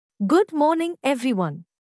Good morning, everyone.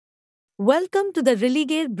 Welcome to the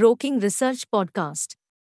Religare Broking Research Podcast.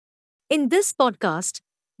 In this podcast,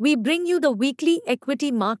 we bring you the weekly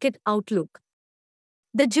equity market outlook.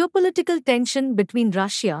 The geopolitical tension between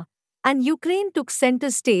Russia and Ukraine took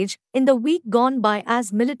center stage in the week gone by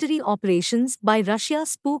as military operations by Russia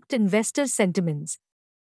spooked investor sentiments.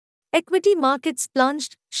 Equity markets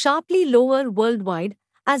plunged sharply lower worldwide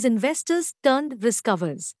as investors turned risk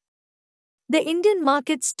averse. The Indian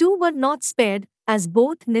markets too were not spared, as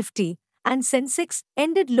both Nifty and Sensex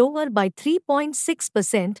ended lower by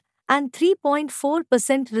 3.6% and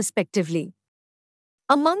 3.4% respectively.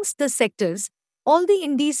 Amongst the sectors, all the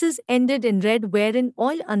indices ended in red, wherein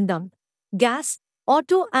oil and gas,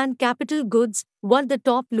 auto and capital goods were the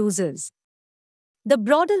top losers. The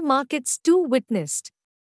broader markets too witnessed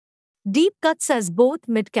deep cuts as both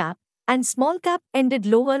mid-cap and small-cap ended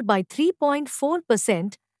lower by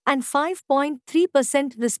 3.4% and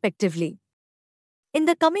 5.3% respectively. In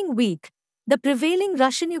the coming week, the prevailing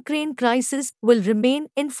Russian-Ukraine crisis will remain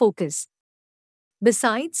in focus.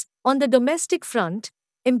 Besides, on the domestic front,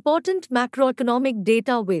 important macroeconomic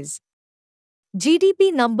data viz.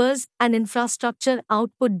 GDP numbers and infrastructure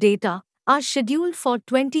output data are scheduled for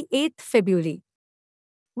 28th February.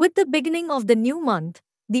 With the beginning of the new month,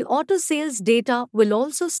 the auto sales data will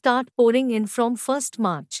also start pouring in from 1st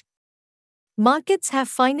March. Markets have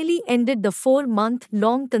finally ended the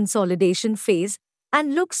 4-month-long consolidation phase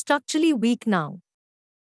and look structurally weak now.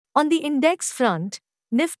 On the index front,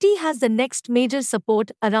 Nifty has the next major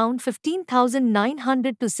support around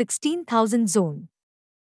 15,900 to 16,000 zone.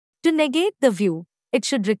 To negate the view, it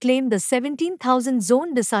should reclaim the 17,000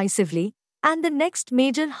 zone decisively, and the next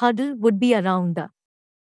major hurdle would be around the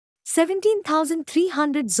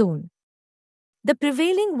 17,300 zone. The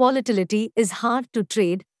prevailing volatility is hard to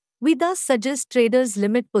trade. We thus suggest traders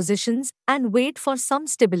limit positions and wait for some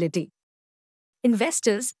stability.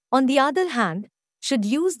 Investors, on the other hand, should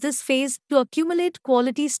use this phase to accumulate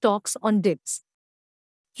quality stocks on dips.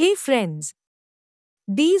 Hey friends,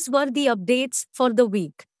 these were the updates for the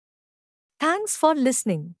week. Thanks for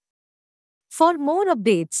listening. For more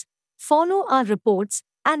updates, follow our reports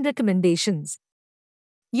and recommendations.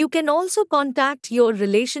 You can also contact your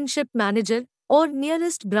relationship manager or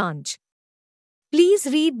nearest branch. Please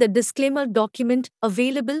read the disclaimer document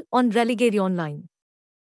available on Religare Online.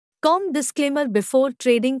 Com disclaimer before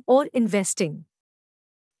trading or investing.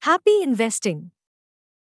 Happy investing!